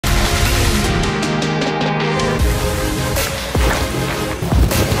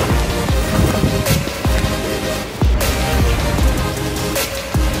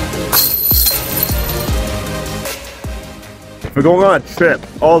we're going on a trip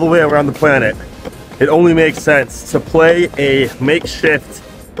all the way around the planet, it only makes sense to play a makeshift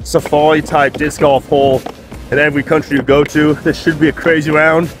safari type disc golf hole in every country you go to. This should be a crazy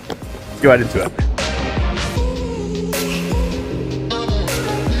round. Let's go right into it.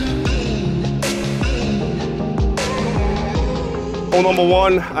 Hole number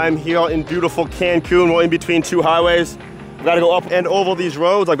one, I'm here in beautiful Cancun. We're in between two highways. I've got to go up and over these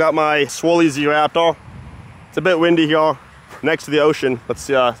roads. I've got my Swirly Z Raptor. It's a bit windy here next to the ocean. Let's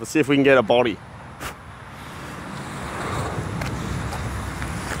see if we can get a body.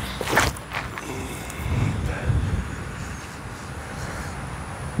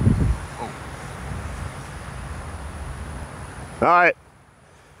 All right,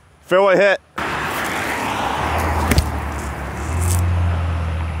 fairway hit.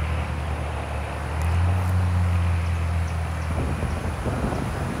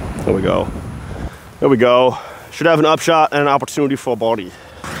 There we go. There we go. Should have an upshot and an opportunity for a body.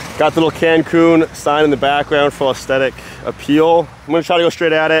 Got the little Cancun sign in the background for aesthetic appeal. I'm gonna try to go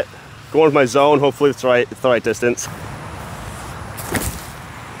straight at it. Go into my zone. Hopefully it's right. It's the right distance.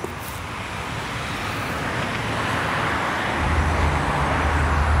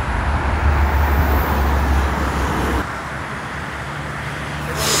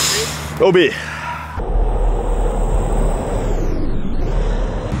 OB.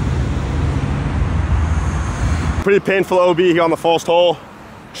 Pretty painful OB here on the first hole.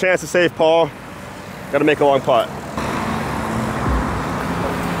 Chance to save par. Got to make a long putt.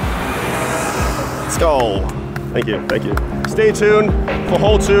 Let's go. Thank you, thank you. Stay tuned for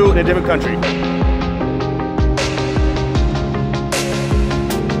hole 2 in a different country.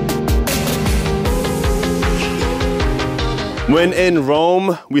 When in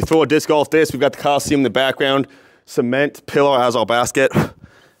Rome, we throw a disc golf disc. We've got the Coliseum in the background. Cement pillar as our basket.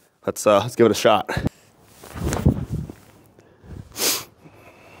 Let's give it a shot.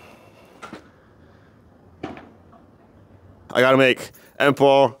 I gotta make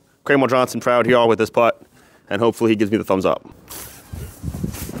Emperor Kramer Johnson proud here with this putt, and hopefully he gives me the thumbs up.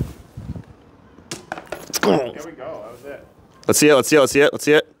 Here we go, that was it. Let's see it, let's see it, let's see it, let's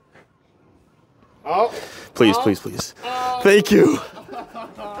see it. Oh. Please, please, please. Thank you.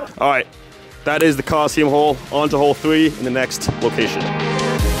 All right, that is the Coliseum hole. On to hole 3 in the next location.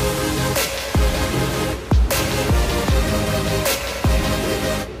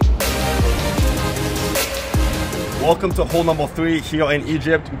 Welcome to hole number 3 here in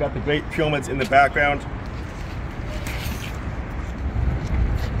Egypt. We've got the Great Pyramids in the background.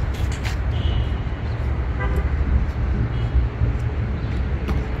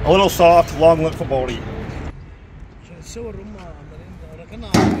 A little soft, long lip for bogey.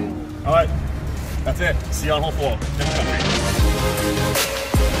 All right, that's it. See you on hole 4.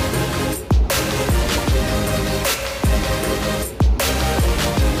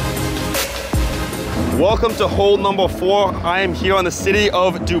 Welcome to hole number 4. I am here in the city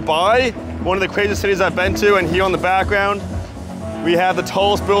of Dubai, one of the craziest cities I've been to, and here on the background, we have the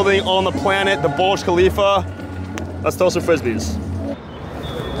tallest building on the planet, the Burj Khalifa. Let's throw some frisbees.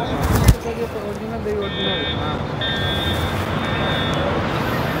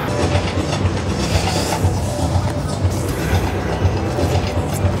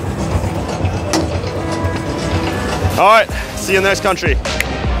 All right, see you in the next country.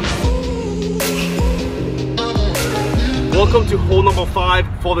 Welcome to hole number 5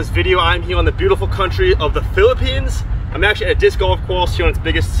 for this video. I'm here in the beautiful country of the Philippines. I'm actually at a disc golf course here in its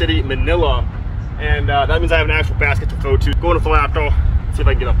biggest city, Manila. And that means I have an actual basket to throw to. Going to the Raptor, see if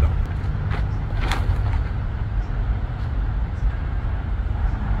I can get up there.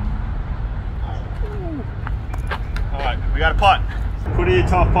 All right, we got a putt. Pretty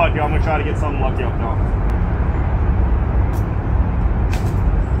tough putt here. I'm gonna try to get something lucky up there.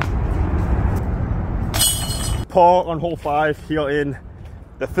 Par on hole 5 here in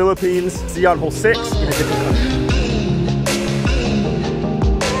the Philippines. See you on hole 6 in a different country.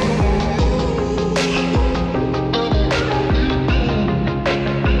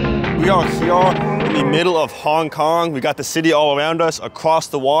 We are here in the middle of Hong Kong. We got the city all around us, across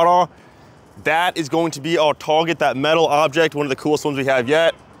the water. That is going to be our target, that metal object, one of the coolest ones we have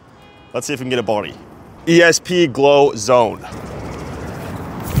yet. Let's see if we can get a body. ESP Glow Zone.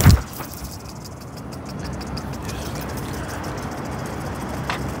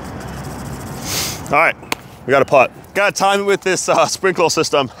 All right, we got a putt. Got to time it with this sprinkler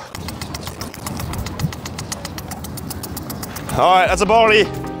system. All right, that's a bogey.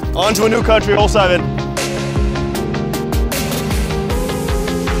 On to a new country, hole 7.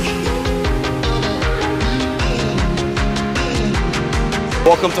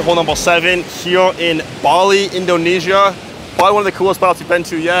 Welcome to hole number 7 here in Bali, Indonesia. Probably one of the coolest spots we've been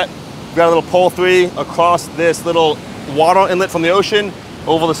to yet. We've got a little pole 3 across this little water inlet from the ocean,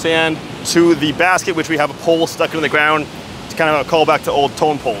 over the sand to the basket, which we have a pole stuck in the ground to kind of call back to old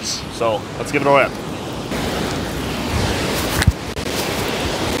tone poles. So let's give it a rip.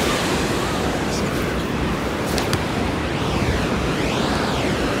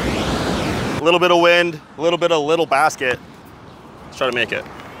 A little bit of wind, a little bit of little basket. Let's try to make it.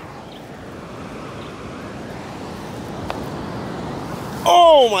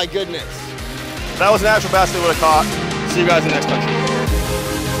 Oh my goodness. That was an actual basket we would have caught. See you guys in the next country.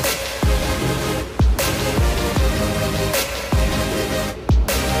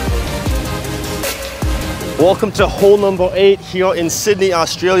 Welcome to hole number 8 here in Sydney,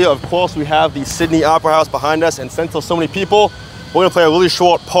 Australia. Of course, we have the Sydney Opera House behind us, and since there's so many people, we're gonna play a really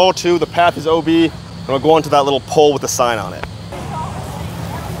short par 2. The path is OB, and we'll go into that little pole with the sign on it.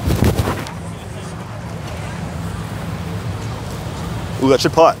 Ooh, that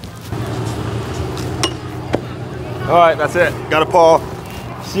should putt. All right, that's it. Got a par.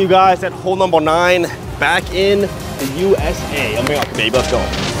 See you guys at hole number 9, back in the USA. America, baby, let's go.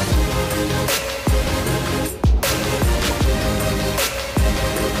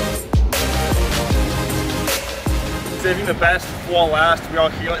 Saving the best for last. We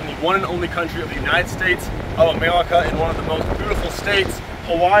are here in the one and only country of the United States of America, in one of the most beautiful states,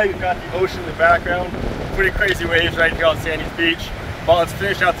 Hawaii. We've got the ocean in the background. Pretty crazy waves right here on Sandy's Beach. But let's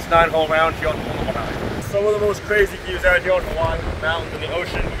finish out this 9-hole round here on hole number 9. Some of the most crazy views out here on Hawaii with the mountains and the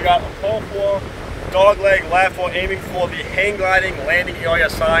ocean. We got a pole 4, dog leg left. We're aiming for the hang gliding landing area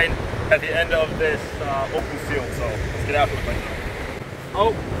sign at the end of this open field. So let's get after it.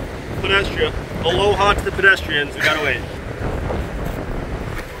 Oh, pedestrian. Aloha to the pedestrians. We gotta wait.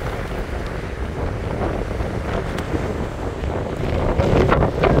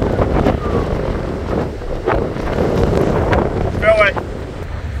 Fairway.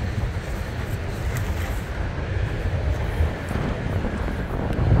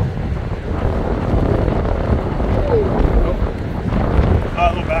 A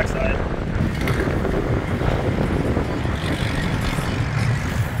little backside.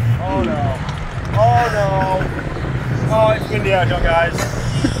 Oh no. Oh no. Oh, it's windy out here, guys.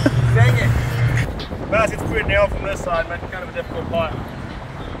 Dang it. Basket's pretty nailed from this side. Might be kind of a difficult putt.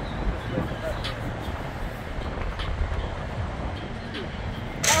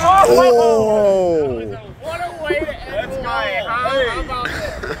 Oh! What a way to end the night. How about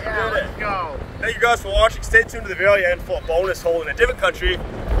this? Yeah, let's go. Thank you guys for watching. Stay tuned to the very end for a bonus hole in a different country.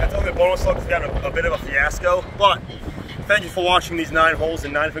 That's only a bonus hole because we had a bit of a fiasco. But thank you for watching these 9 holes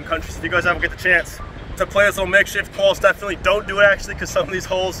in 9 different countries. If you guys ever get the chance to play this little makeshift course, definitely don't do it actually, because some of these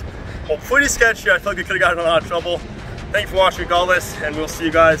holes are pretty sketchy. I feel like we could have gotten in a lot of trouble. Thank you for watching regardless, and we'll see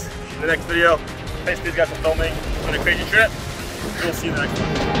you guys in the next video. Thanks to these guys for filming. It's been a crazy trip. We'll see you in the next one.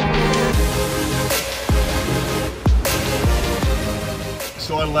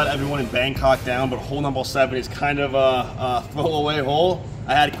 So I let everyone in Bangkok down, but hole number 7 is kind of a throwaway hole.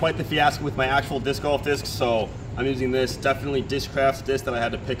 I had quite the fiasco with my actual disc golf disc, so I'm using this definitely Discraft disc that I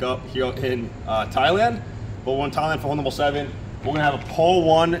had to pick up here in Thailand. But we're in Thailand for hole number 7. We're gonna have a pole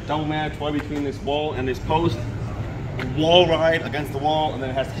 1 double mandatory between this wall and this post. Wall ride against the wall, and then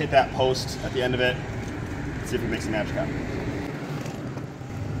it has to hit that post at the end of it. Let's see if we make some magic happen.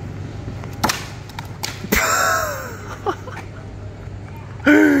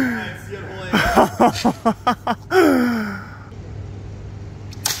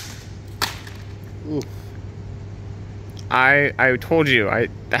 I told you. I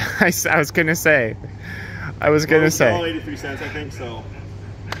was gonna say. I was gonna say. 83 cents, I think. So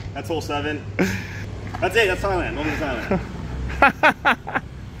that's hole 7. That's it. That's Thailand. Welcome to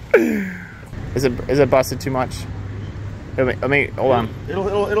Thailand. Is it busted too much? Let me hold on.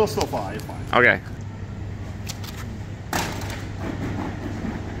 It'll still fly. It's fine. Okay.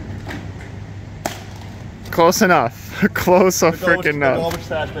 Close enough. Close a freaking enough. How much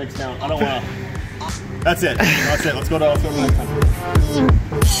trash bags down? I don't want to. That's it. That's it. Let's go to the next time.